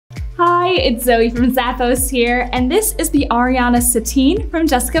Hi, it's Zoe from Zappos here, and this is the Ariana Sateen from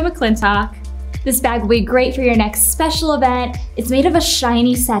Jessica McClintock. This bag will be great for your next special event. It's made of a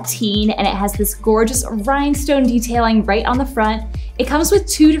shiny sateen and it has this gorgeous rhinestone detailing right on the front. It comes with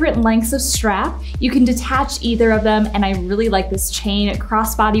 2 different lengths of strap. You can detach either of them, and I really like this chain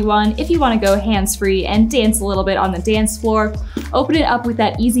crossbody one if you want to go hands-free and dance a little bit on the dance floor. Open it up with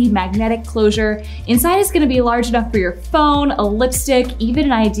that easy magnetic closure. Inside is going to be large enough for your phone, a lipstick, even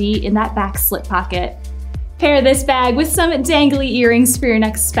an ID in that back slip pocket. Pair this bag with some dangly earrings for your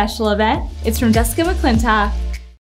next special event. It's from Jessica McClintock.